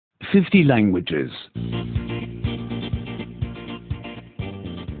50 languages.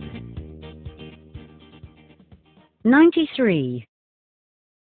 93.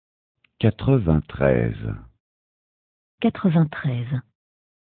 93. 93.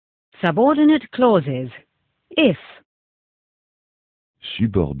 Subordinate clauses. If.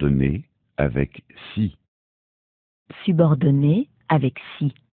 Subordonné avec si. Subordonné avec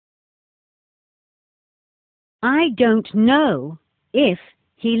si. I don't know if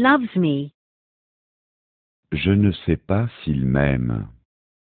he loves me. Je ne sais pas s'il m'aime.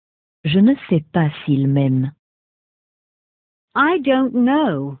 Je ne sais pas s'il m'aime. I don't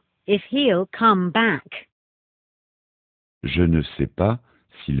know if he'll come back. Je ne sais pas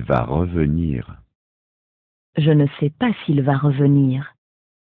s'il va revenir. Je ne sais pas s'il va revenir.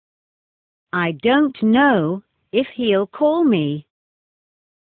 I don't know if he'll call me.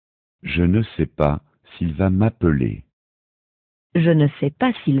 Je ne sais pas s'il va m'appeler. Je ne sais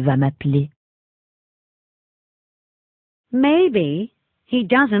pas s'il va m'appeler. Maybe he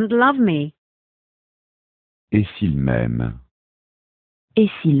doesn't love me. Et s'il m'aime? Et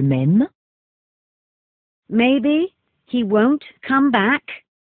s'il m'aime? Maybe he won't come back.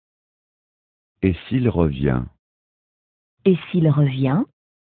 Et s'il revient? Et s'il revient?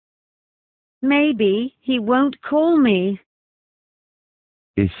 Maybe he won't call me.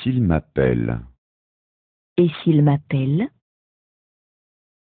 Et s'il m'appelle? Et s'il m'appelle?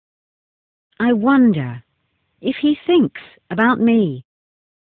 I wonder if he thinks about me.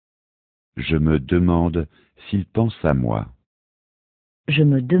 Je me demande s'il pense à moi. Je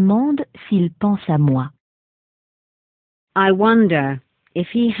me demande s'il pense à moi. I wonder if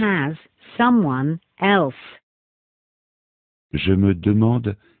he has someone else. Je me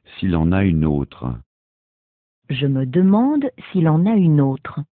demande s'il en a une autre. Je me demande s'il en a une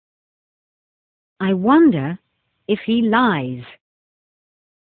autre. I wonder if he lies.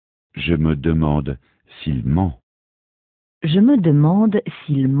 Je me demande s'il ment. Je me demande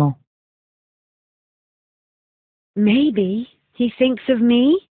s'il ment. Maybe he thinks of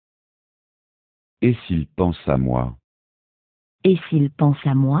me. Et s'il pense à moi? Et s'il pense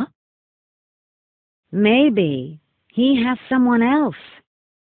à moi? Maybe he has someone else.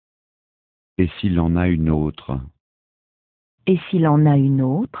 Et s'il en a une autre? Et s'il en a une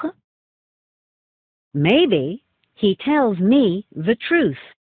autre? Maybe he tells me the truth.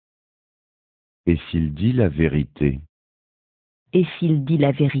 Et s'il dit la vérité? Et s'il dit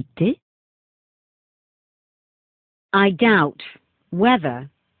la vérité? I doubt whether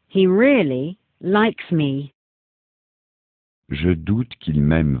he really likes me. Je doute qu'il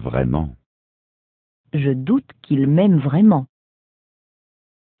m'aime vraiment. Je doute qu'il m'aime vraiment.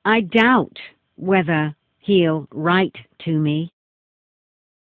 I doubt whether he'll write to me.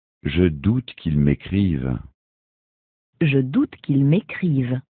 Je doute qu'il m'écrive. Je doute qu'il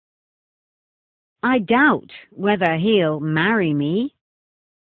m'écrive. I doubt whether he'll marry me.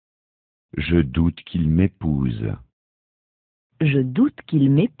 Je doute qu'il m'épouse. Je doute qu'il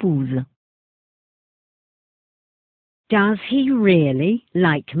m'épouse. Does he really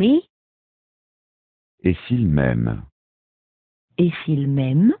like me? Et s'il m'aime? Et s'il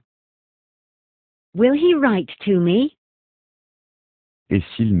m'aime? Will he write to me? Et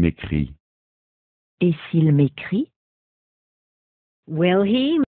s'il m'écrit? Et s'il m'écrit? Will he